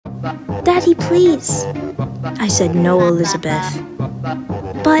Daddy, please. I said no, Elizabeth.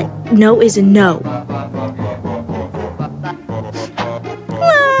 But no is a no.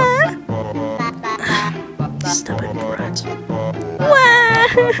 Stubborn brat.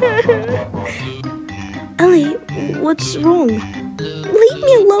 Ellie, what's wrong? Leave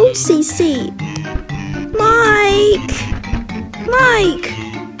me alone, Cece. Mike! Mike!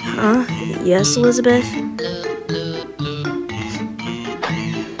 Huh? Yes, Elizabeth?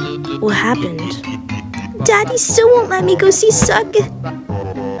 What happened? Daddy still won't let me go see Suck.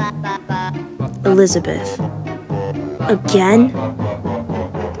 Elizabeth. Again?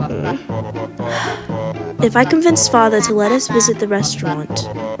 If I convince Father to let us visit the restaurant,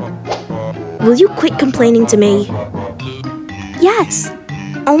 will you quit complaining to me? Yes,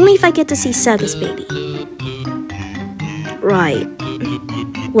 only if I get to see Circus Baby. Right.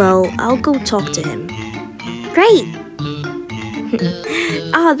 Well, I'll go talk to him. Great!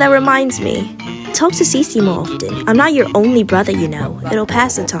 That reminds me. Talk to Cece more often. I'm not your only brother, you know. It'll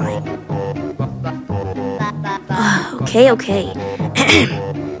pass the time. Okay.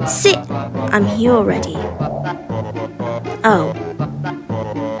 Sit! I'm here already. Oh.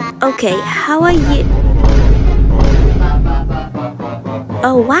 Okay, how are you?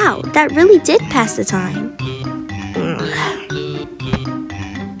 Oh wow, that really did pass the time.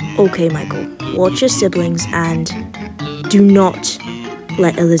 Okay, Michael, watch your siblings and do not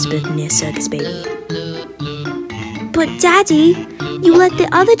let Elizabeth near Circus Baby. But Daddy, you let the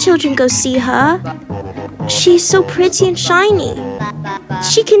other children go see her. She's so pretty and shiny.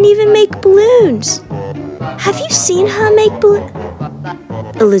 She can even make balloons. Have you seen her make balloons?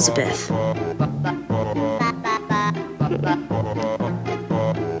 Elizabeth.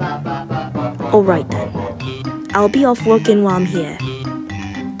 Alright then. I'll be off working while I'm here.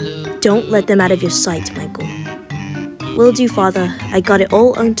 Don't let them out of your sight, Michael. Will do, Father. I got it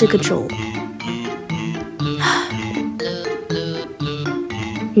all under control.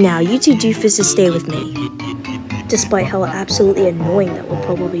 Now, you two doofuses stay with me. Despite how absolutely annoying that will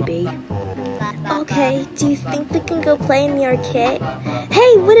probably be. Okay, do you think we can go play in the arcade?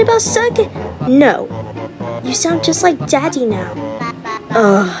 Hey, what about Circus? No. You sound just like Daddy now.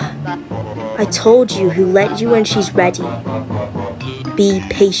 I told you who let you when she's ready. Be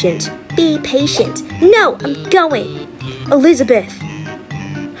patient. Be patient. No, I'm going. Elizabeth.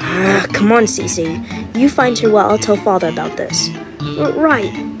 Come on, Cece. You find her while I'll tell Father about this.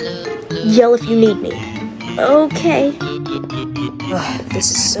 Right. Yell if you need me. Okay. This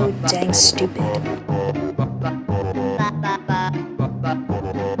is so dang stupid.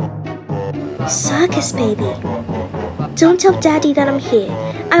 Circus Baby. Don't tell Daddy that I'm here.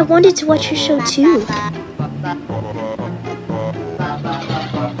 I wanted to watch your show too.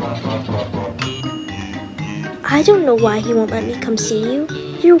 I don't know why he won't let me come see you.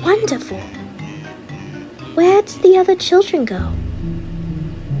 You're wonderful. Where did the other children go?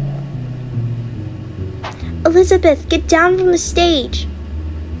 Elizabeth, get down from the stage.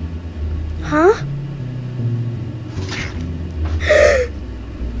 Huh?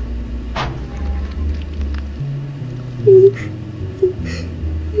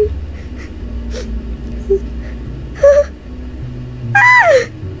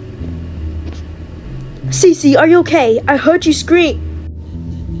 Cece, are you okay? I heard you scream.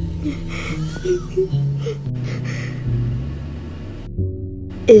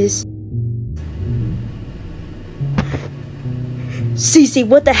 Cece,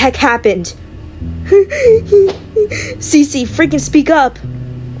 what the heck happened? Cece, freaking speak up.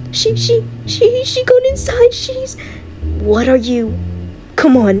 She got inside. What are you?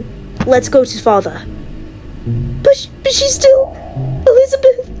 Come on, let's go to Father. But she's still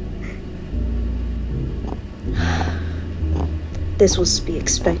Elizabeth. This was to be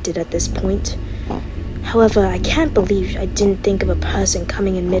expected at this point. However, I can't believe I didn't think of a person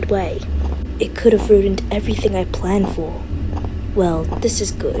coming in midway. It could have ruined everything I planned for. Well, this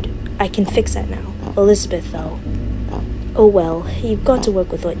is good. I can fix that now. Elizabeth, though. Oh well, you've got to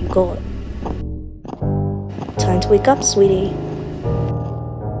work with what you got. Time to wake up, sweetie.